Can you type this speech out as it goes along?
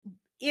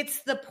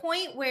it's the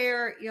point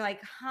where you're like,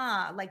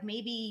 like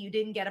maybe you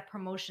didn't get a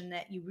promotion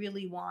that you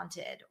really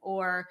wanted,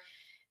 or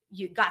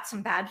you got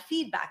some bad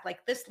feedback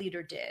like this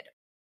leader did,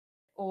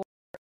 or,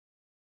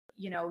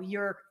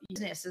 your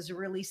business is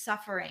really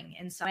suffering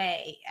in some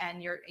way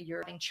and you're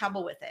having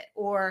trouble with it,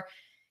 or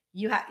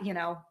you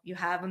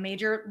have a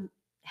major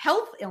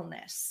health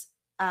illness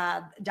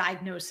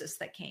diagnosis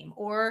that came,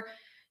 or,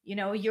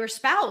 your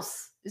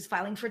spouse is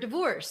filing for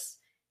divorce.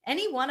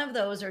 Any one of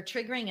those are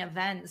triggering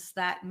events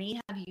that may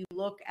have you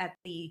look at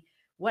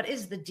what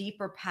is the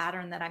deeper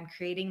pattern that I'm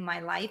creating in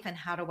my life, and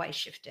how do I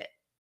shift it?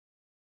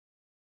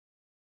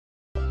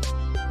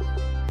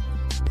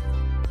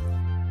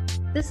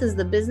 This is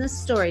the Business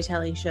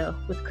Storytelling Show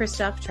with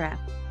Christoph Trapp.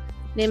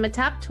 Name a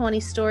top 20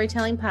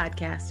 storytelling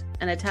podcast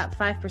and a top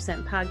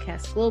 5%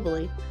 podcast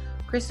globally,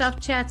 Christoph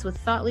chats with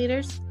thought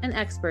leaders and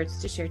experts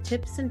to share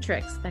tips and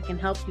tricks that can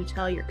help you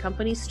tell your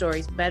company's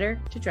stories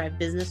better to drive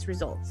business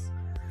results.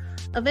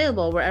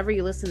 Available wherever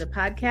you listen to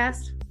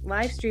podcasts,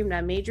 live streamed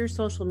on major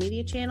social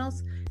media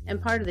channels,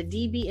 and part of the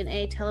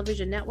DB&A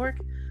television network,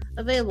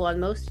 available on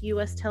most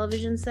U.S.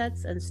 television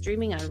sets and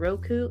streaming on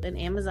Roku and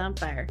Amazon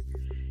Fire.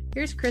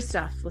 Here's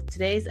Christoph with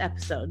today's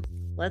episode.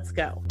 Let's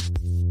go.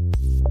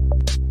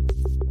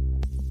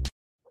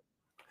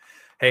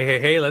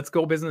 Hey, let's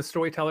go, business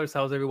storytellers.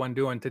 How's everyone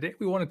doing? Today,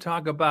 we want to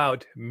talk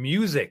about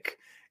music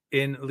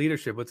in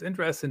leadership. What's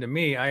interesting to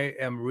me, I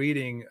am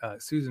reading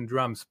Susan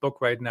Drumm's book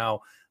right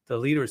now, The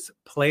Leader's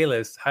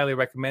Playlist, highly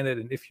recommended.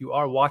 And if you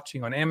are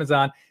watching on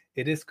Amazon,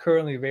 it is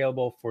currently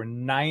available for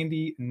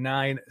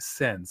 99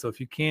 cents. So if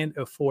you can't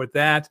afford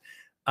that,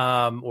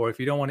 or if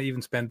you don't want to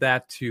even spend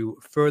that to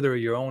further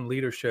your own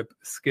leadership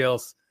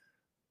skills,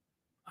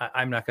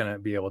 I'm not going to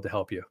be able to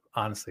help you,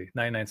 honestly.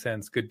 99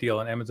 cents, good deal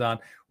on Amazon.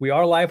 We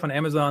are live on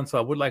Amazon, so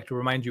I would like to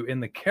remind you, in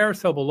the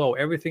carousel below,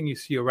 everything you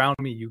see around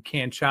me, you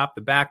can shop.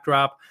 The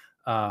backdrop,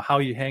 how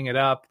you hang it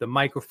up, the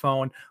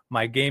microphone,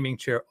 my gaming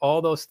chair,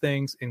 all those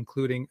things,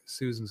 including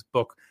Susan's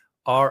book,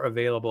 are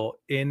available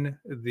in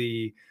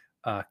the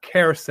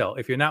carousel.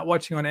 If you're not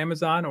watching on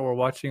Amazon or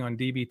watching on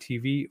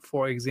DBTV,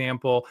 for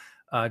example,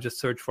 just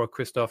search for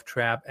Christoph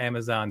Trapp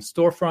Amazon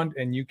storefront,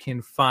 and you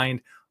can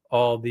find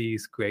all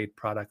these great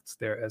products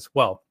there as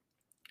well.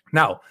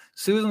 Now,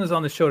 Susan is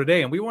on the show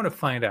today, and we want to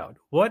find out,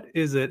 what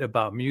is it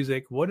about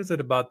music? What is it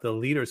about the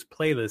Leader's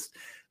Playlist?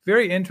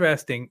 Very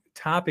interesting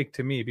topic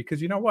to me,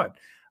 because you know what?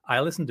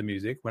 I listen to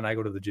music when I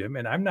go to the gym,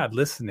 and I'm not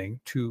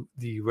listening to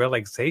the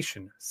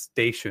relaxation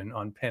station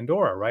on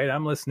Pandora, right?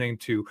 I'm listening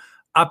to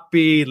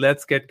upbeat,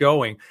 let's get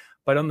going.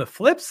 But on the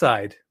flip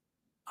side,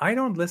 I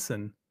don't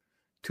listen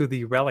to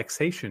the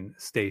relaxation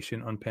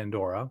station on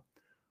Pandora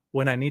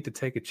when I need to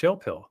take a chill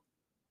pill.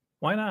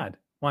 Why not?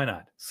 Why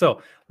not?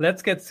 So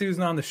let's get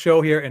Susan on the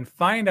show here and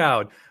find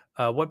out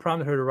what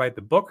prompted her to write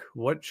the book.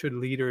 What should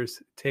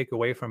leaders take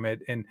away from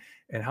it? And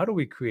how do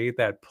we create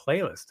that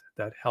playlist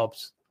that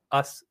helps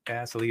us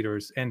as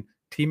leaders and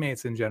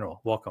teammates in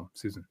general? Welcome,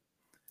 Susan.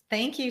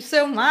 Thank you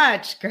so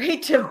much.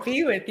 Great to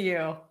be with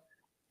you.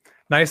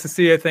 Nice to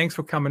see you. Thanks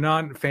for coming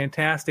on.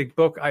 Fantastic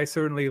book. I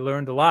certainly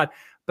learned a lot.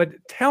 But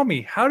tell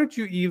me, how did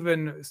you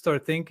even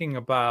start thinking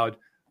about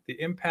the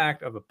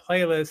impact of a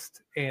playlist,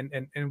 and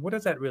what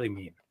does that really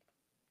mean?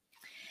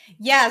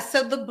 Yeah,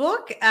 so the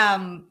book,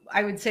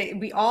 I would say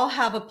we all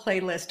have a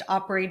playlist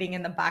operating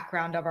in the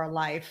background of our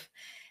life,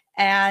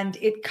 and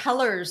it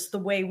colors the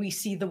way we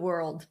see the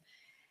world.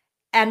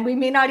 And we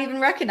may not even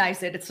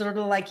recognize it. It's sort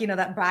of like,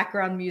 that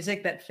background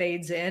music that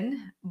fades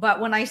in. But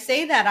when I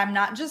say that, I'm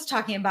not just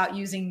talking about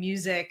using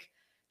music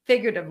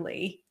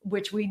figuratively,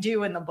 which we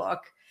do in the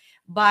book,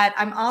 but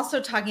I'm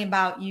also talking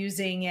about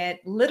using it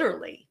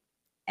literally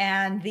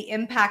and the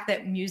impact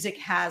that music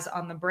has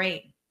on the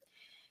brain.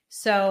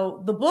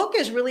 So the book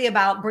is really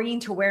about bringing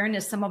to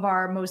awareness some of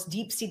our most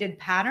deep-seated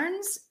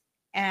patterns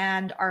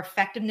and our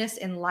effectiveness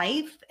in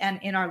life and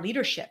in our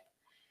leadership,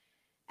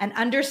 and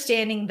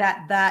understanding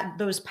that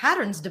those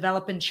patterns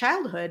develop in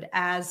childhood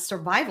as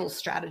survival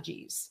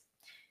strategies.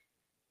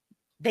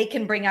 They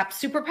can bring up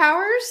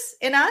superpowers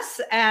in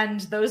us,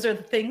 and those are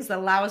the things that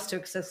allow us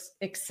to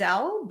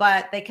excel,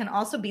 but they can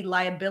also be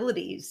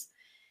liabilities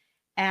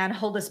and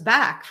hold us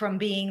back from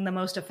being the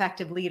most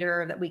effective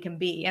leader that we can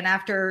be. And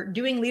after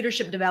doing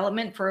leadership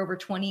development for over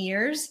 20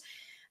 years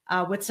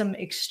with some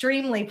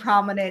extremely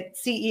prominent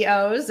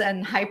CEOs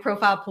and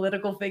high-profile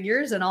political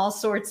figures and all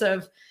sorts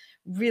of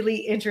really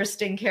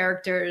interesting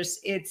characters,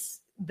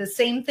 it's the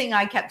same thing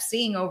I kept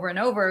seeing over and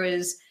over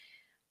is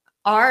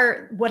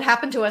what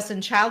happened to us in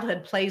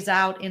childhood plays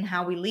out in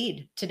how we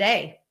lead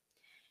today.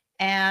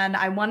 And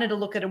I wanted to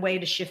look at a way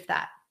to shift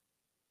that.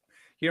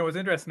 What's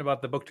interesting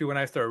about the book too, when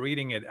I started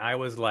reading it, I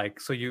was like,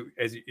 so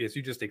as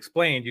you just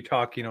explained, you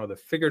talk, the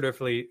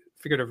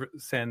figurative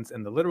sense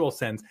and the literal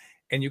sense,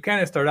 and you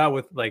kind of start out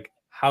with like,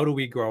 how do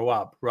we grow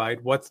up,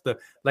 right? What's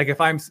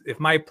if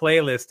my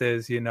playlist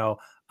is,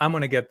 I'm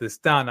going to get this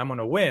done, I'm going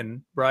to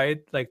win, right?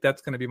 Like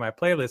that's going to be my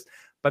playlist.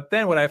 But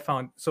then what I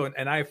found,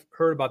 and I've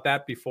heard about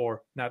that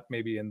before, not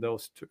maybe in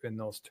those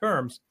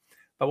terms,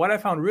 but what I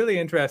found really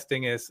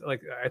interesting is,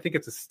 like, I think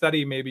it's a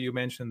study, maybe you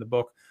mentioned in the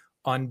book,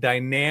 on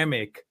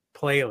dynamic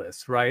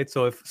playlists, right?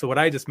 So what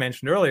I just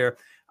mentioned earlier,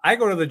 I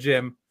go to the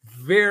gym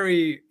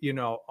very,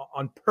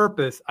 on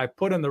purpose. I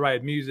put in the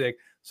right music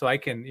so I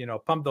can,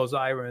 pump those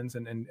irons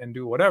and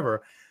do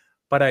whatever.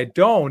 But I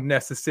don't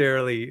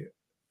necessarily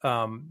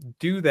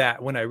do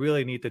that when I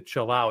really need to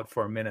chill out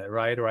for a minute,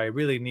 right? Or I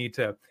really need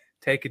to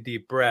take a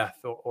deep breath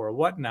or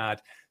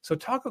whatnot. So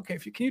can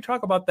you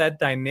talk about that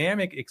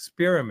dynamic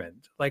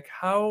experiment? Like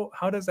how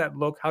does that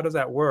look? How does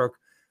that work?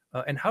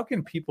 And how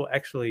can people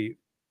actually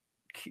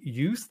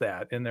use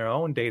that in their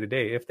own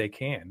day-to-day if they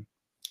can?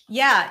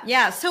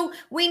 Yeah. So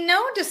we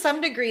know to some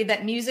degree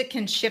that music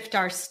can shift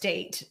our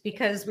state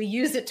because we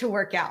use it to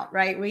work out,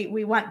 right?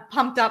 We want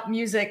pumped up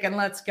music and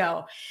let's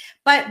go.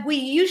 But we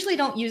usually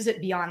don't use it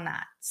beyond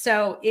that.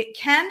 So it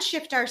can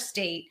shift our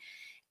state.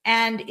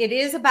 And it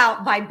is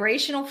about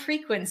vibrational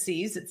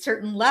frequencies at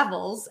certain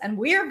levels. And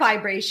we're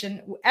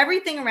vibration.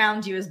 Everything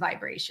around you is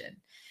vibration,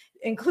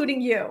 including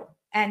you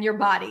and your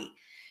body.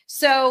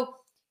 So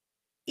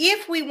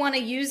if we want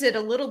to use it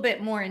a little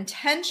bit more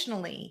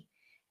intentionally,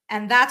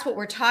 and that's what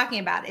we're talking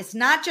about. It's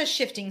not just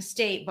shifting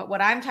state, but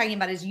what I'm talking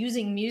about is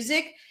using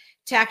music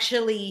to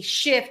actually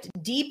shift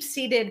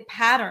deep-seated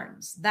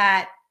patterns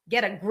that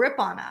get a grip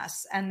on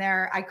us. And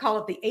I call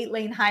it the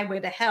 8-lane highway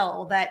to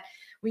hell, that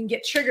we can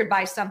get triggered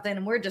by something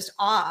and we're just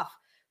off.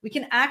 We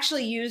can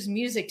actually use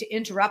music to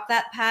interrupt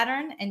that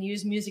pattern and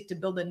use music to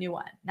build a new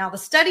one. Now, the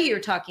study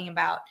you're talking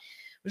about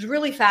was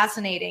really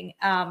fascinating.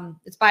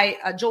 It's by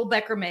Joel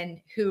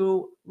Beckerman,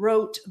 who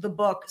wrote the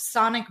book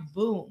Sonic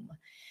Boom: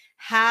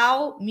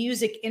 How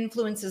Music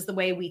Influences the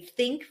Way We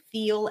Think,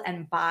 Feel,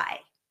 and Buy.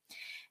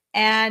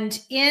 And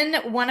in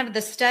one of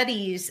the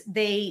studies,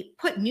 they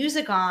put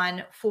music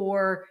on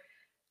for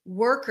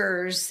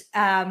workers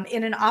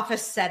in an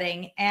office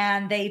setting,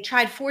 and they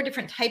tried 4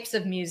 different types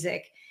of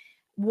music,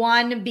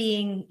 one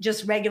being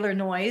just regular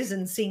noise,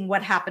 and seeing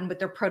what happened with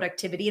their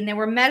productivity. And they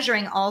were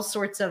measuring all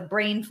sorts of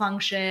brain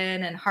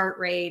function and heart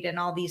rate and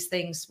all these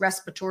things,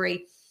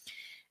 respiratory.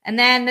 And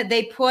then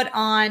they put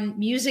on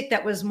music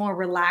that was more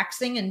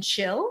relaxing and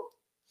chill.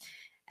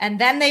 And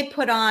then they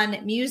put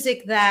on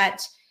music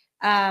that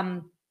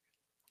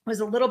was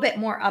a little bit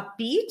more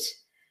upbeat.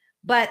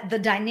 But the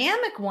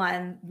dynamic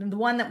one, the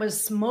one that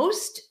was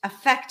most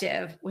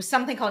effective, was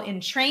something called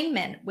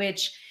entrainment,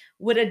 which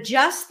would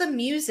adjust the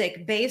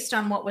music based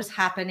on what was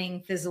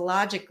happening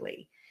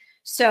physiologically.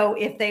 So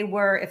if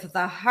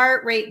the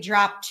heart rate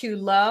dropped too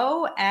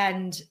low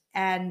and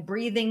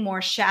breathing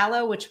more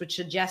shallow, which would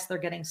suggest they're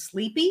getting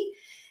sleepy,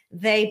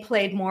 they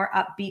played more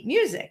upbeat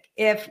music.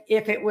 If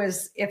there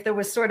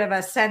was sort of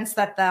a sense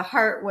that the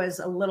heart was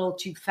a little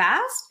too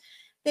fast,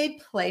 they'd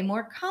play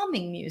more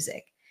calming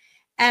music.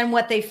 And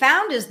what they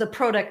found is the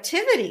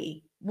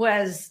productivity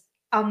was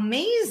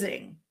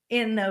amazing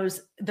in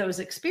those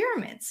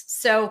experiments.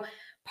 So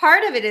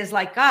part of it is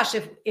like, gosh,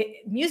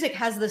 music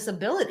has this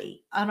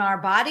ability on our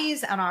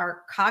bodies and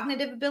our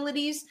cognitive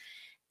abilities.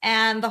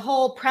 And the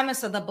whole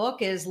premise of the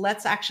book is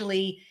let's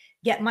actually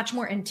get much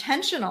more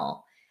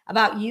intentional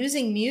about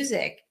using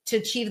music to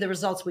achieve the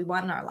results we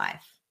want in our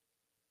life.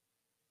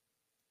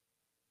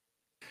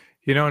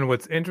 And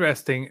what's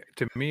interesting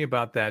to me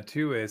about that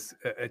too is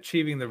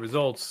achieving the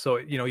results. So,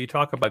 you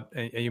talk about,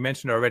 and you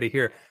mentioned already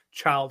here,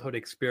 childhood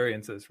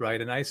experiences, right?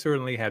 And I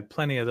certainly had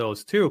plenty of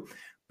those too.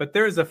 But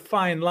there's a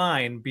fine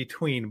line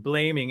between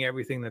blaming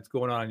everything that's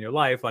going on in your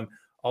life on,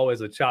 oh,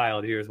 as a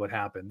child, here's what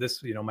happened.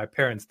 This, my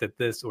parents did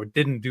this or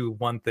didn't do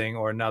one thing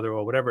or another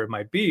or whatever it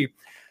might be.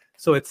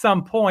 So at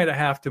some point, I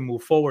have to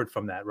move forward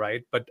from that,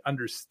 right? But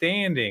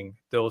understanding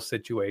those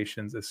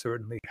situations is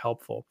certainly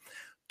helpful.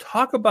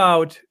 Talk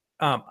about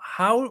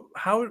how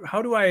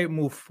do I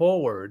move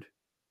forward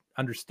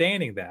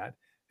understanding that?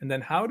 And then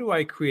how do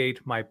I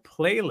create my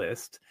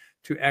playlist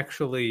to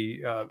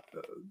actually,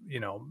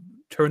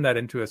 turn that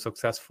into a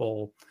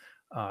successful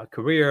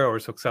career or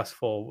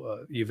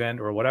successful event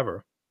or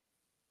whatever?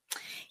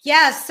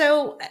 Yeah.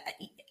 So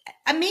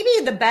maybe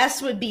the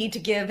best would be to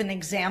give an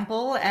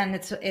example, and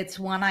it's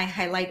one I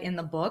highlight in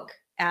the book,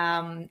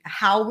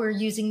 how we're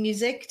using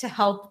music to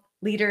help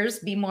leaders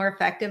be more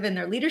effective in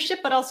their leadership,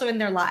 but also in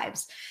their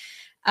lives.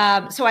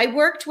 So I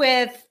worked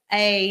with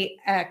a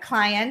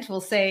client, we'll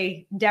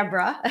say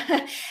Deborah,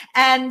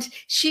 and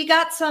she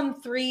got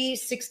some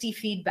 360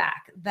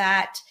 feedback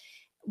that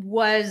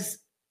was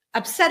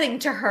upsetting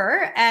to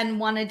her and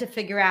wanted to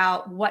figure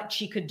out what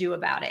she could do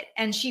about it.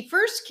 And she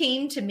first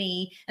came to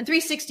me, and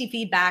 360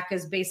 feedback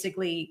is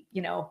basically,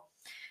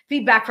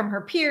 feedback from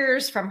her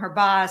peers, from her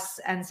boss,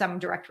 and some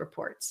direct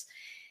reports.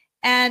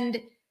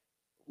 And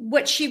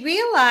what she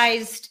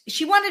realized,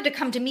 she wanted to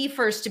come to me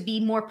first to be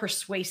more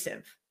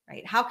persuasive,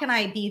 right? How can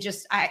I be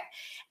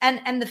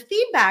and the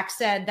feedback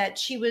said that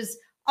she was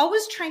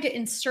always trying to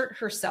insert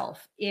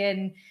herself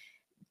in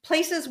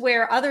places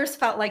where others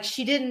felt like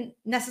she didn't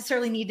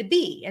necessarily need to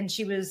be. And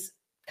she was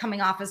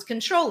coming off as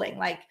controlling,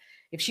 like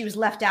if she was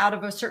left out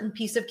of a certain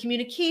piece of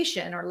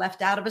communication or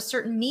left out of a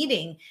certain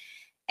meeting.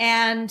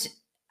 And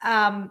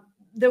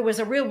there was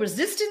a real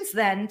resistance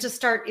then to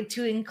start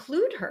to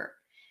include her.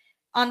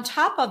 On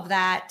top of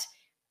that,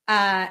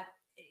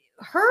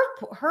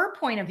 her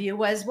point of view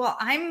was, well,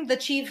 I'm the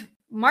chief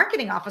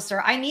marketing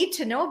officer. I need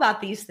to know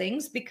about these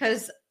things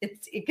because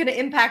it's going to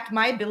impact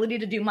my ability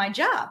to do my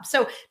job.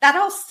 So that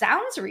all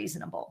sounds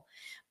reasonable.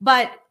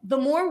 But the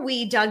more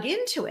we dug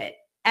into it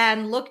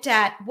and looked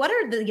at what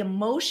are the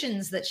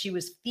emotions that she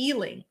was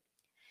feeling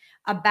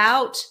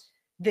about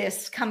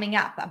this coming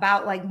up,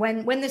 about like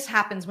when this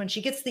happens, when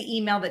she gets the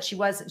email that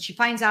she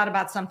finds out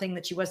about something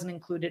that she wasn't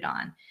included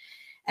on.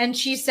 And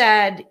she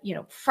said,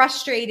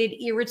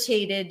 frustrated,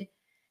 irritated,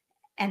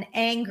 and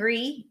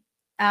angry.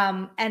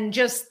 And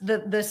just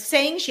the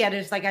saying she had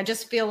is like, I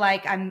just feel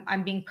like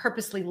I'm being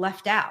purposely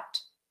left out.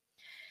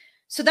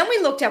 So then we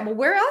looked at, well,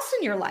 where else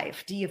in your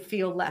life do you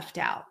feel left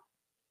out?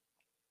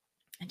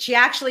 And she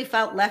actually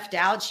felt left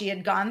out. She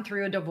had gone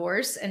through a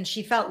divorce and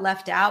she felt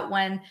left out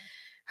when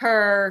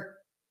her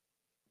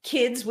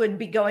kids would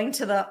be going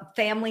to the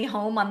family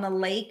home on the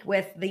lake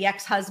with the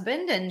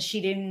ex-husband and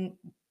she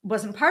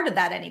wasn't part of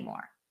that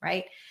anymore,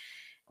 right?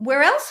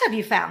 Where else have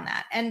you found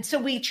that? And so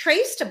we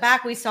traced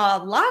back, we saw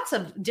lots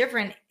of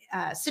different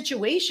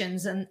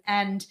situations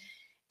and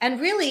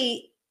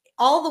really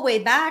all the way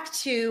back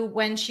to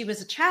when she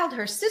was a child,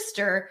 her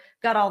sister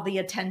got all the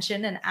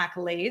attention and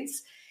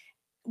accolades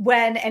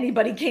when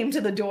anybody came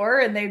to the door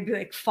and they'd be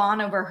like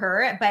fawn over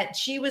her, but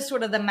she was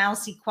sort of the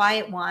mousy,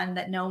 quiet one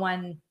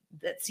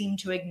that seemed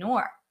to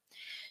ignore.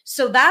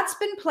 So that's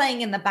been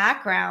playing in the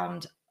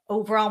background.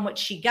 Overall, what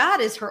she got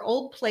is her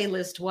old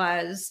playlist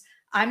was,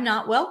 I'm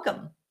not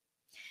welcome.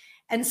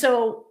 And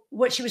so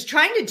what she was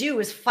trying to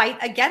do is fight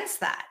against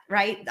that,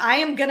 right? I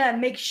am going to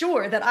make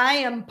sure that I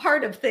am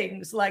part of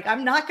things. Like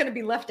I'm not going to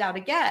be left out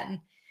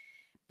again.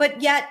 But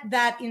yet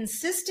that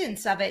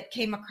insistence of it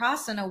came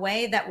across in a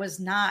way that was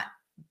not,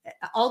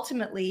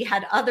 ultimately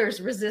had others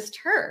resist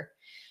her.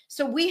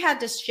 So we had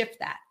to shift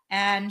that.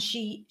 And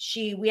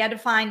we had to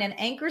find an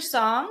anchor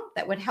song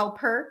that would help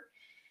her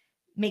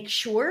make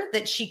sure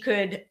that she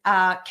could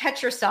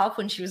catch herself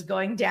when she was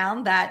going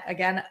down that,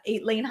 again,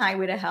 8-lane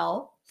highway to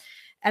hell.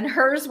 And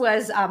hers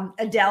was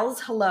Adele's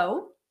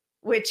Hello,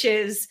 which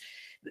is,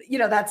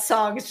 that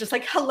song is just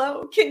like,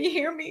 hello, can you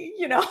hear me?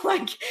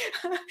 Like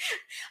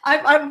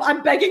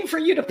I'm begging for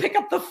you to pick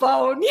up the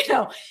phone,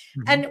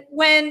 Mm-hmm. And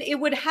when it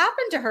would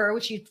happen to her,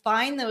 when she'd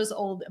find those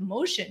old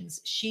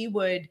emotions, she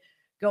would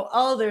go,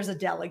 oh, there's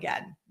Adele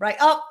again, right?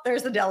 Oh,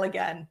 there's Adele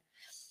again.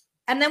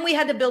 And then we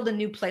had to build a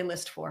new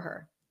playlist for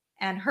her.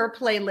 And her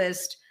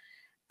playlist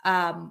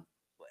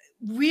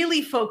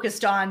really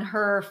focused on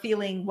her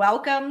feeling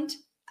welcomed.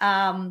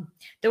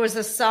 There was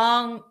a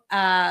song,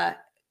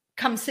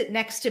 Come Sit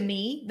Next to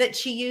Me, that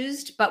she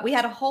used, but we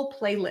had a whole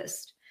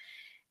playlist.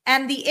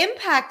 And the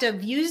impact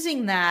of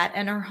using that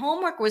and her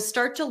homework was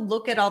start to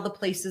look at all the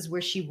places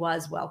where she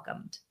was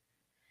welcomed.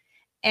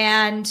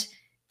 And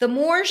the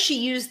more she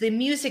used the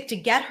music to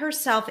get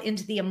herself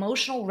into the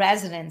emotional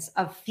resonance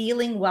of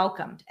feeling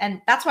welcomed.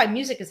 And that's why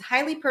music is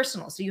highly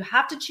personal. So you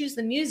have to choose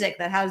the music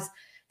that has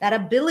that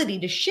ability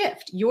to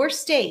shift your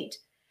state.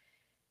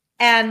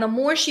 And the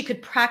more she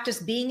could practice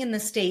being in the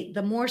state,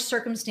 the more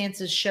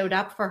circumstances showed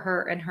up for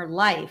her in her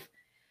life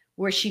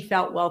where she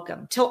felt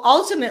welcome. Till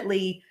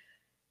ultimately,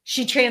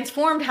 she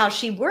transformed how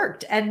she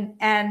worked.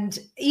 And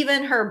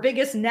even her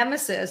biggest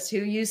nemesis, who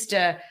used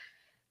to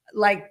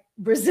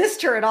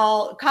resist her at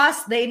all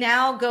costs, they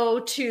now go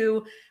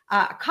to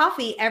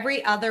coffee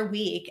every other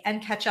week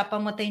and catch up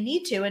on what they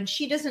need to. And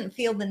she doesn't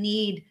feel the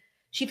need.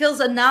 She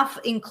feels enough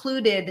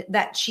included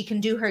that she can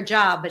do her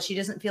job, but she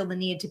doesn't feel the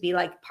need to be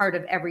part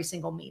of every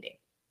single meeting.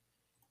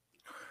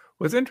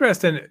 What's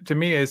interesting to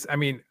me is,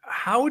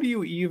 how do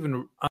you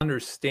even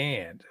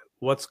understand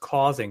what's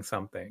causing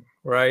something,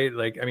 right?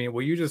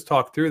 What you just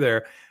talked through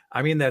there,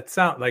 that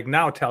sound like,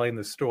 now telling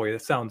the story,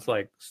 that sounds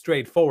like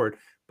straightforward,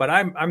 but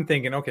I'm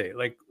thinking, okay,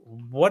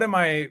 what am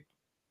I,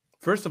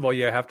 first of all,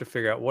 you have to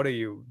figure out what are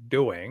you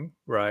doing,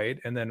 right?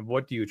 And then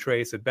what do you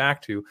trace it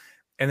back to?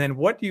 And then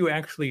what do you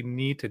actually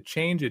need to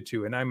change it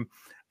to? And I'm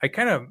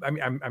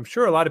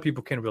sure a lot of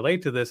people can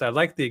relate to this. I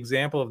like the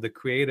example of the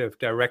creative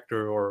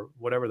director, or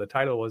whatever the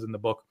title was in the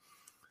book,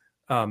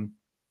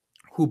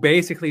 who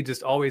basically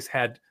just always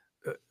had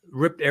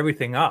ripped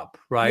everything up,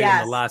 right?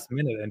 Yes. In the last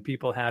minute, and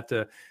people had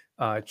to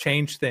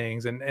change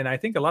things. And I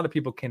think a lot of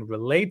people can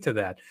relate to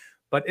that.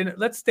 But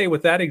let's stay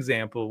with that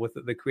example with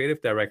the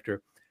creative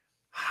director.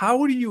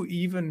 How do you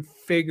even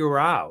figure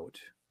out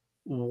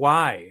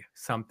why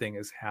something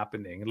is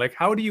happening?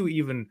 How do you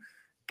even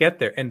get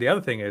there? And the other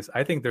thing is,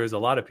 I think there's a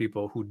lot of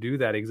people who do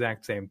that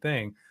exact same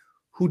thing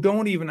who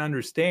don't even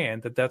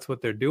understand that that's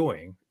what they're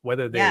doing,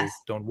 whether they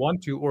don't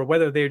want to or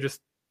whether they're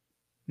just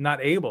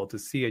not able to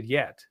see it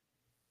yet.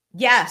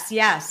 Yes.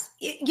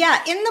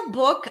 Yeah. In the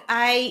book,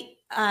 I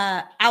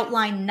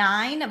outline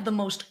 9 of the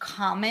most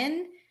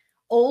common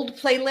old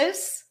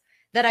playlists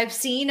that I've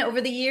seen over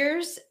the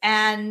years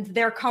and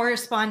their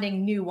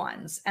corresponding new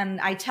ones.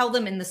 And I tell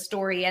them in the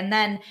story. And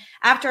then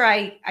after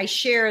I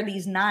share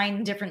these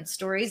 9 different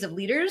stories of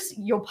leaders,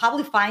 you'll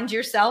probably find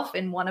yourself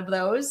in one of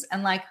those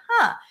and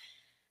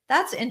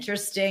that's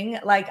interesting.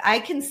 I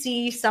can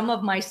see some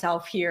of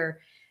myself here.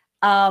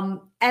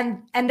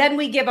 And then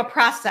we give a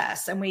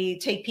process and we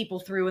take people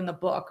through in the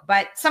book.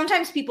 But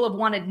sometimes people have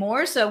wanted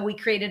more, so we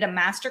created a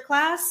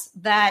masterclass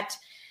that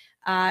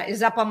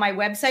is up on my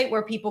website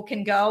where people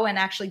can go and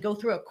actually go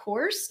through a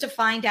course to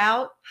find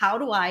out, how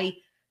do I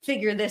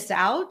figure this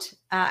out?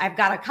 I've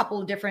got a couple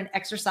of different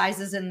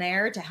exercises in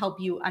there to help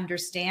you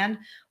understand,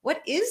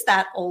 what is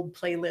that old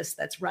playlist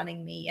that's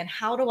running me and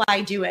how do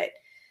I do it?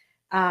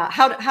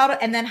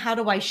 And then how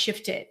do I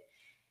shift it?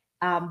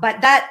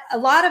 But that, a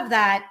lot of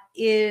that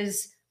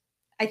is,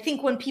 I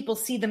think when people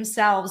see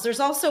themselves, there's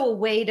also a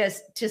way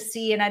to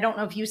see, and I don't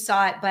know if you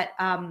saw it, but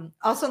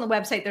also on the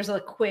website, there's a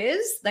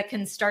quiz that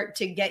can start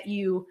to get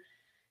you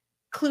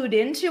clued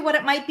into what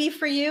it might be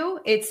for you.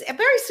 It's a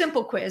very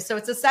simple quiz. So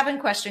it's a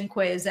 7-question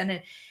quiz,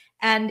 and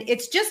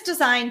it's just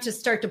designed to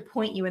start to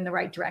point you in the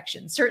right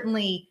direction.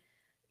 Certainly,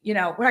 we're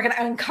not going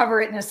to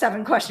uncover it in a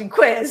 7-question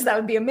quiz. That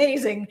would be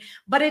amazing.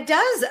 But it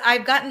does.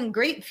 I've gotten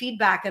great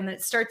feedback, and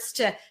it starts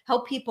to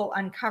help people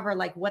uncover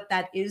like what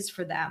that is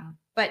for them.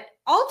 But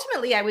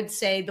ultimately, I would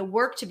say the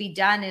work to be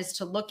done is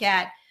to look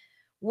at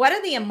what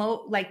are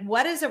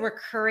what is a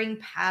recurring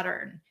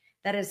pattern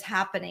that is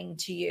happening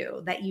to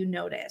you that you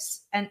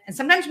notice. And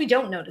sometimes we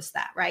don't notice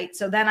that, right?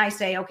 So then I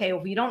say, okay,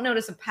 if you don't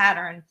notice a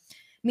pattern,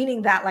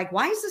 meaning that like,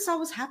 why is this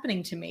always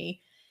happening to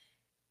me?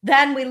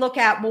 Then we look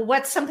at, well,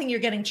 what's something you're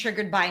getting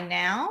triggered by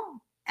now?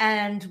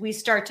 And we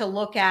start to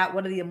look at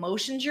what are the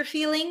emotions you're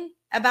feeling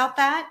about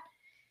that,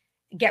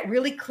 get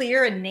really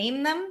clear and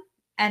name them,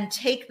 and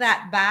take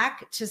that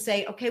back to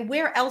say, okay,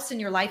 where else in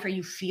your life are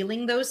you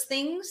feeling those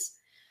things?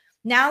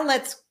 Now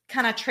let's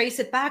kind of trace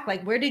it back.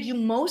 Like, where did you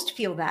most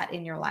feel that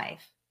in your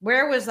life?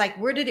 Where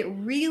did it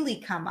really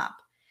come up?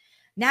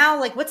 Now,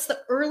 like, what's the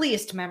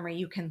earliest memory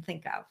you can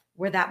think of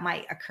where that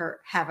might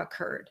have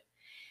occurred?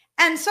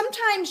 And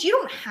sometimes you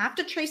don't have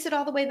to trace it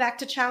all the way back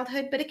to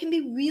childhood, but it can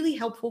be really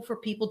helpful for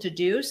people to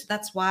do. So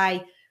that's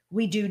why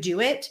we do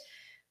it.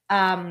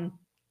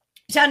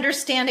 To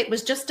understand it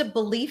was just a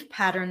belief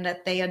pattern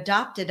that they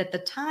adopted at the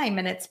time,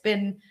 and it's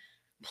been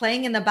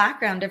playing in the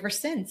background ever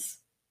since.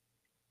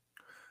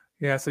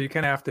 Yeah, so you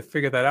kind of have to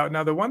figure that out.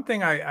 Now, the one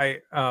thing I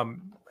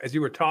as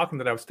you were talking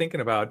that I was thinking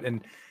about,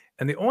 and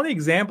the only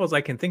examples I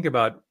can think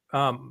about,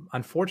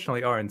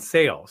 unfortunately, are in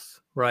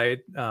sales, right?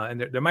 And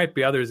there might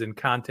be others in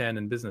content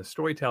and business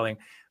storytelling,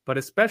 but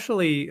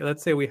especially,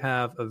 let's say we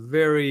have a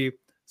very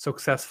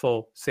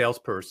successful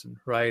salesperson,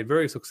 right?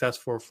 Very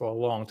successful for a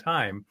long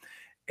time,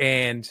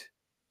 and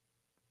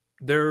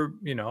they're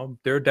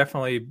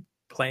definitely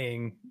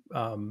playing,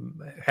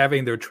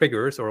 having their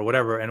triggers or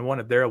whatever, and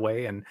want it their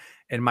way, and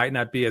might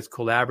not be as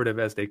collaborative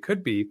as they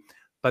could be,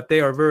 but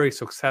they are very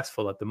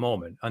successful at the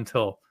moment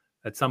until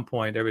at some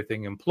point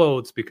everything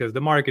implodes because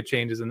the market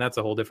changes, and that's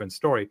a whole different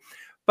story.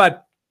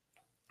 But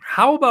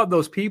how about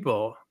those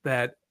people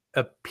that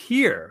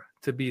appear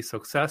to be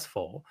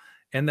successful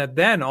and that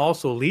then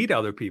also lead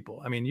other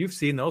people? I mean, you've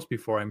seen those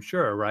before, I'm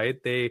sure,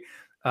 right? They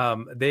exist.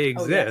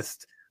 Oh,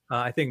 yes.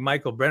 I think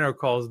Michael Brenner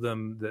calls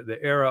them the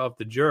era of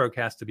the jerk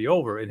has to be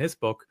over in his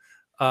book.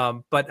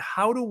 But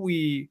how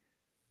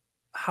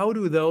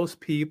do those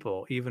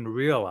people even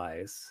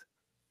realize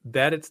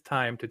that it's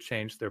time to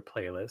change their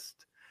playlist,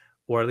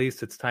 or at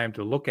least it's time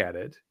to look at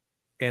it,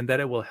 and that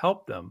it will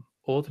help them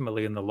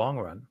ultimately in the long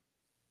run?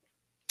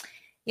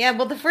 Yeah,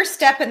 well, the first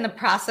step in the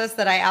process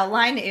that I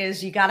outline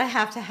is you got to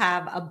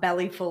have a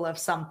belly full of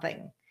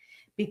something,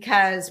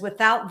 because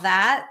without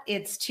that,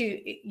 it's too,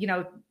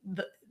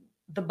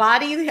 the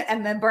body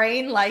and the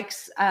brain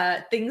likes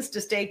things to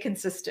stay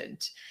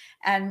consistent,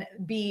 and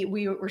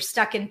we're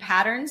stuck in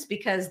patterns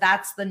because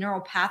that's the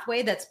neural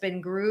pathway that's been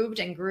grooved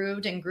and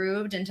grooved and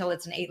grooved until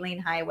it's an 8-lane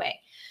highway.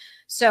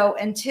 So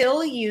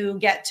until you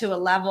get to a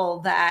level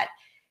that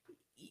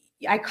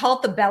I call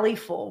it the belly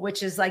full,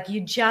 which is like you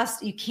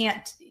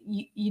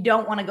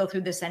don't want to go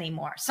through this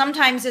anymore.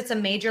 Sometimes it's a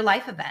major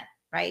life event,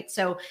 right?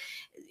 So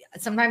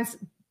sometimes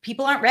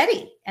people aren't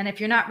ready, and if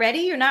you're not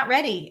ready, you're not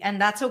ready,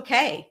 and that's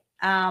okay.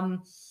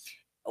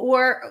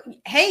 Or,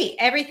 hey,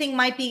 everything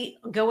might be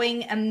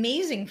going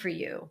amazing for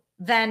you,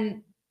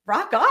 then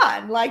rock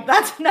on. Like,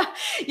 that's not,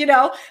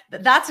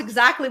 that's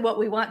exactly what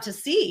we want to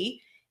see.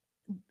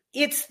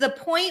 It's the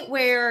point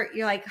where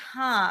you're like,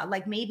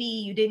 like maybe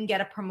you didn't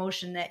get a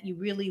promotion that you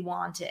really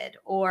wanted,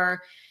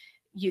 or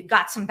you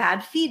got some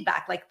bad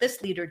feedback like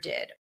this leader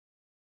did,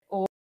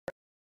 or,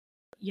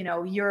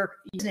 your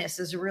business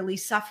is really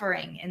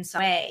suffering in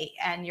some way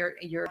and you're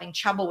having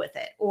trouble with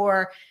it,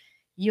 or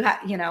you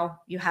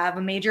have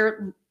a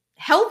major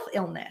health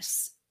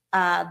illness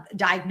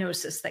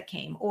diagnosis that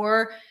came,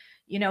 or,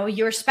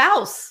 your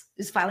spouse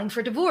is filing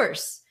for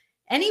divorce.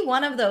 Any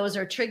one of those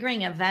are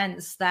triggering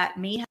events that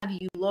may have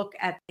you look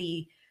at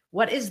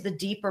what is the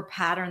deeper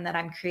pattern that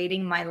I'm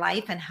creating in my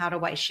life, and how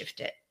do I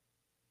shift it?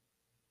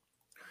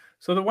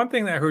 So the one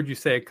thing that I heard you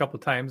say a couple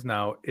of times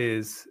now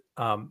is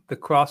the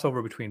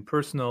crossover between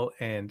personal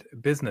and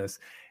business.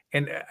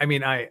 And I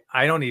mean, I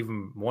don't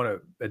even want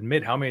to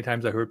admit how many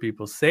times I heard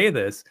people say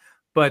this,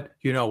 But,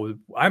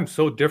 I'm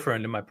so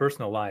different in my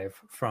personal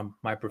life from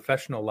my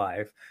professional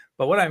life.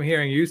 But what I'm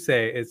hearing you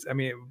say is, I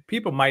mean,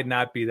 people might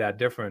not be that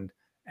different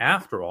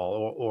after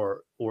all,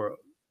 or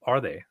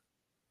are they?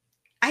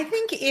 I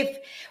think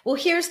well,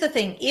 here's the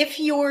thing. If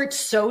you're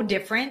so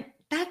different,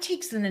 that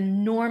takes an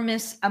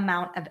enormous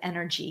amount of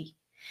energy.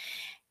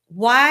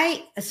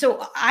 Why?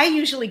 So I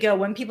usually go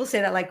when people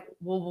say that, like,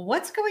 well,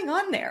 what's going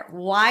on there?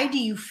 Why do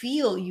you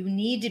feel you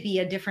need to be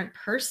a different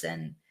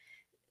person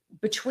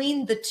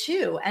between the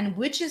two? And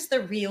which is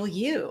the real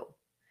you?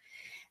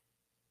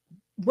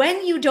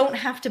 When you don't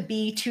have to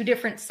be two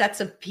different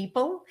sets of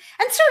people,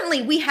 and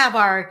certainly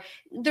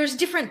there's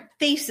different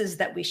faces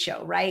that we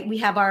show, right? We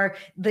have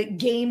the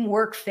game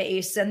work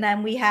face, and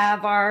then we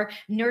have our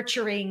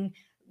nurturing,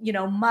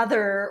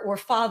 mother or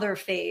father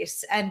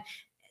face. And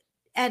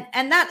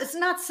that is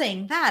not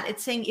saying that.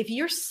 It's saying if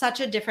you're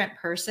such a different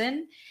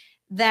person,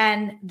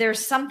 then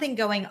there's something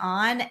going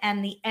on,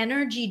 and the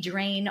energy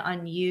drain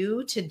on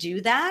you to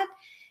do that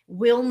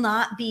will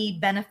not be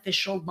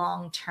beneficial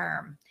long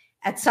term.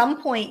 At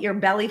some point, your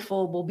belly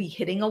full will be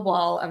hitting a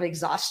wall of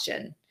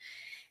exhaustion.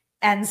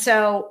 And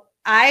so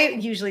I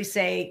usually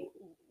say,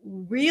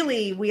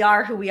 really, we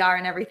are who we are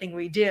in everything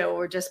we do.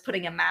 We're just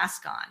putting a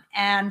mask on.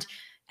 And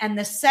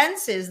the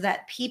sense is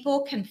that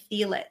people can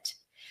feel it.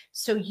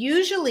 So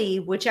usually,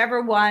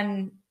 whichever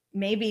one,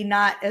 maybe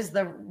not as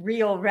the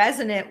real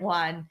resonant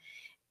one,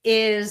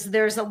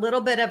 there's a little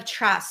bit of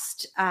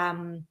trust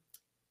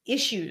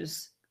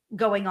issues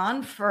going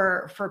on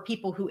for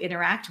people who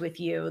interact with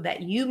you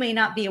that you may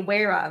not be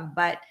aware of.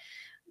 But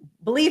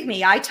believe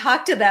me, I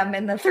talk to them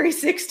in the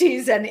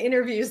 360s and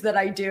interviews that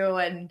I do,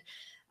 and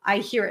I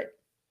hear it.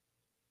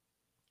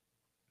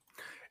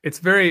 It's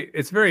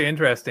very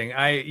interesting.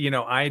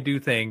 I do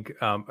think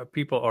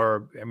people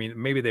are, I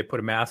mean, maybe they put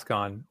a mask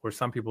on, or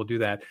some people do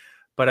that,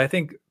 but I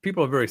think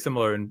people are very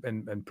similar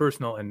in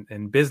personal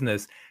and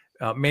business.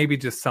 Maybe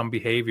just some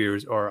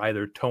behaviors are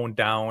either toned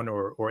down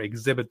or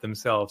exhibit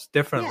themselves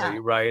differently,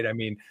 right? I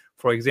mean,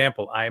 for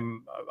example, I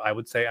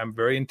would say I'm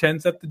very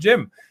intense at the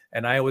gym,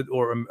 and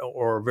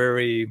or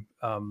very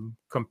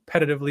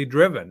competitively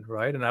driven,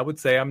 right? And I would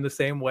say I'm the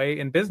same way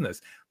in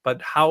business. But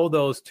how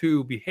those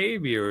two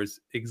behaviors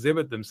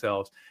exhibit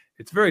themselves,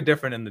 it's very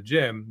different in the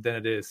gym than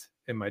it is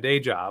in my day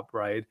job,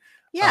 right?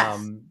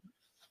 Yes.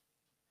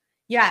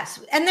 Yes.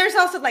 And there's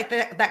also like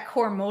that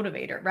core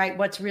motivator, right?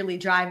 What's really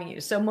driving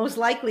you. So most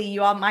likely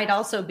you all might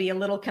also be a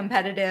little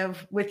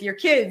competitive with your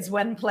kids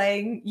when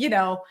playing,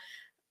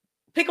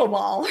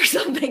 pickleball or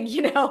something,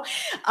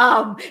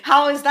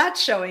 how is that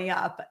showing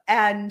up?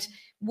 And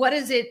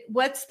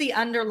what's the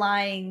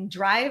underlying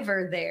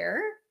driver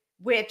there,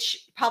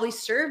 which probably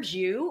serves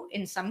you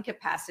in some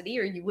capacity,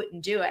 or you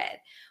wouldn't do it.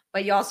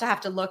 But you also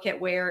have to look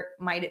at where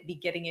might it be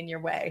getting in your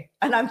way.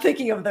 And I'm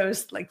thinking of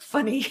those like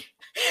funny,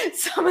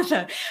 some of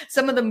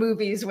the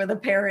movies where the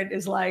parent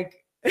is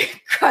like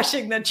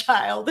crushing the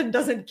child and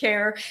doesn't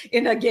care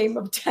in a game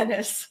of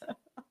tennis.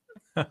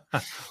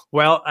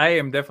 Well, I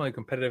am definitely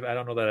competitive. I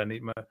don't know that I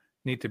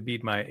need to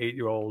beat my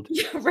 8-year-old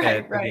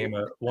at a game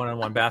of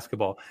one-on-one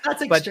basketball.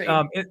 That's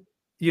extreme.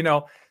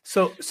 But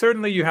so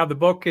certainly you have the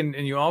book, and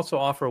you also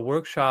offer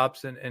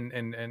workshops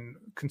and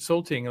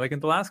consulting. Like in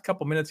the last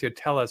couple minutes here,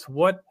 tell us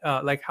who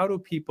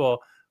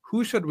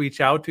should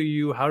reach out to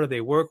you? How do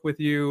they work with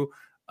you?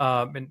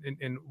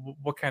 And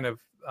what kind of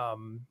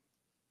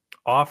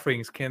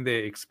offerings can they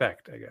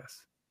expect, I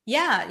guess?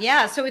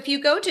 Yeah. So if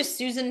you go to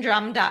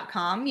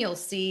susandrumm.com, you'll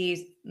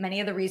see many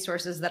of the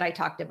resources that I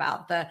talked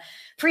about. The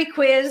free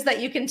quiz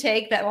that you can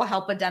take that will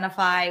help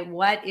identify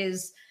what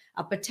is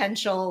a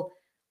potential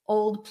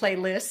old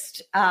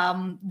playlist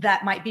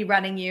that might be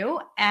running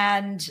you,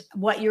 and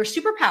what your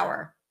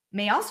superpower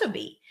may also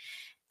be.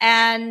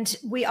 And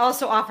we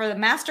also offer the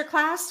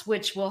masterclass,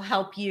 which will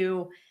help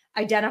you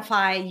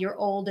identify your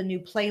old and new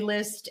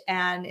playlist.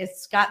 And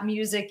it's got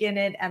music in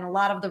it and a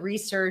lot of the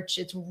research.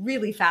 It's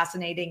really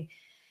fascinating.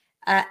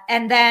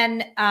 And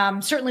then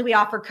certainly we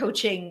offer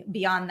coaching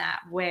beyond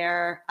that,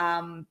 where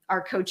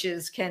our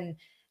coaches can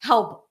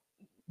help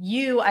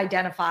you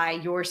identify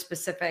your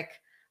specific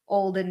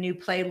old and new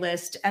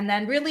playlist, and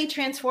then really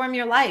transform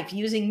your life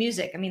using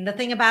music. I mean, the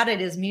thing about it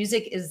is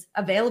music is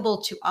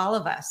available to all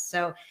of us.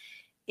 So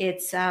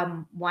it's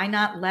why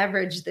not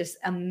leverage this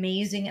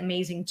amazing,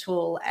 amazing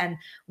tool? And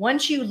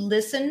once you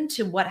listen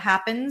to what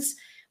happens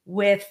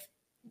with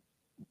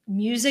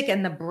music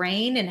and the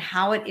brain and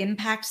how it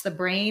impacts the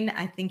brain,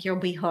 I think you'll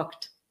be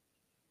hooked.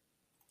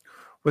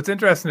 What's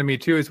interesting to me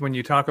too is when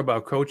you talk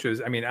about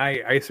coaches, I mean,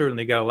 I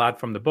certainly get a lot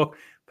from the book,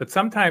 but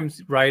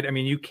sometimes, right, I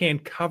mean, you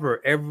can't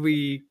cover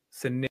every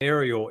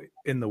scenario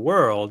in the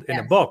world in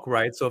a book,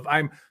 right? So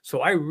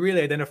I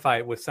really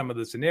identify with some of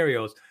the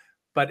scenarios,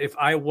 but if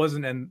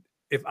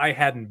I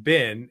hadn't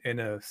been in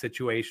a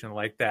situation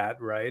like that,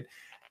 right,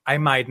 I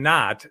might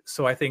not.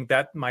 So I think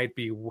that might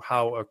be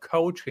how a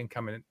coach can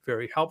come in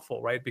very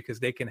helpful, right? Because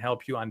they can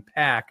help you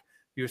unpack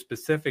your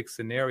specific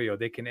scenario.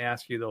 They can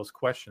ask you those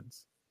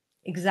questions.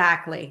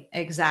 Exactly.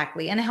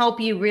 And help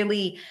you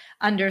really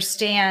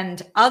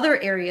understand other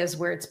areas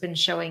where it's been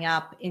showing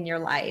up in your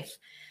life.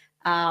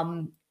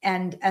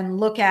 and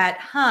look at,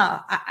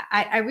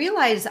 I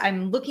realize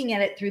I'm looking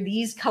at it through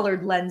these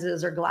colored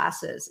lenses or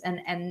glasses,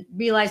 and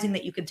realizing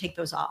that you can take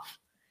those off.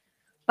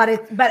 But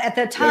at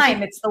the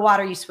time, it's the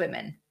water you swim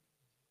in.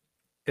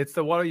 It's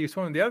the water you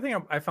swim in. The other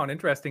thing I found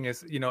interesting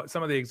is,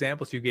 some of the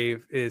examples you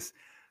gave is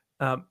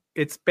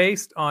it's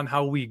based on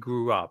how we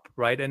grew up,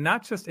 right? And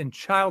not just in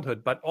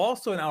childhood, but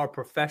also in our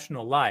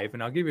professional life.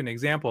 And I'll give you an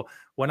example.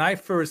 When I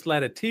first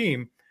led a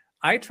team,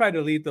 I try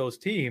to lead those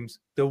teams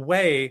the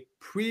way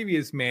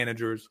previous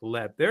managers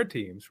led their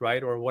teams,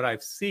 right? Or what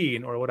I've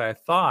seen or what I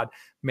thought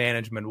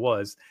management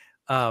was.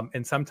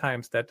 And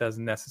sometimes that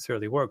doesn't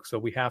necessarily work. So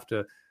we have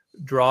to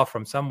draw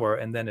from somewhere,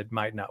 and then it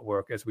might not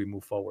work as we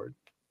move forward.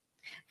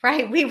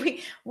 Right.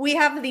 We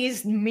have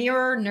these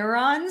mirror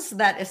neurons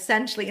that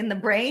essentially in the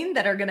brain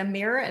that are going to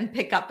mirror and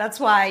pick up. That's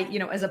why,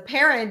 as a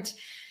parent,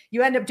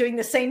 you end up doing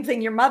the same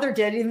thing your mother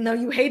did, even though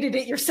you hated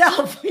it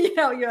yourself.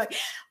 You're like,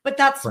 but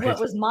that's right.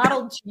 What was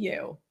modeled to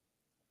you.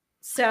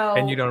 So,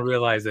 and you don't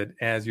realize it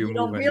as you're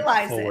moving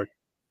forward.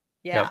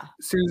 Yeah. Yep.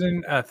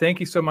 Susan, thank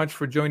you so much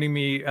for joining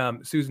me.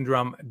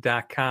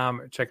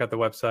 SusanDrumm.com. Check out the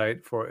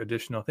website for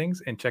additional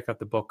things, and check out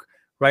the book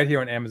right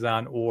here on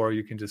Amazon, or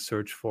you can just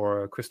search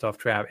for Christoph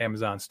Trapp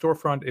Amazon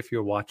storefront if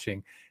you're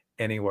watching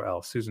anywhere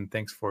else. Susan,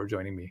 thanks for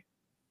joining me.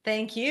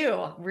 Thank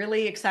you.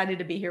 Really excited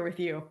to be here with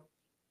you.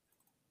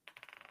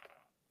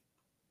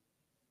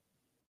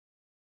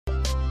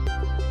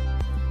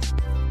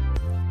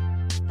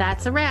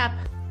 That's a wrap.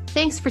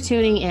 Thanks for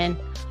tuning in.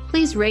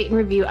 Please rate and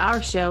review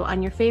our show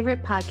on your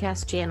favorite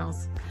podcast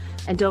channels.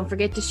 And don't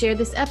forget to share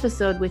this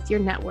episode with your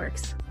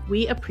networks.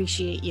 We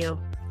appreciate you.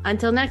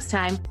 Until next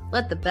time,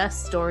 let the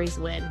best stories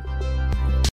win.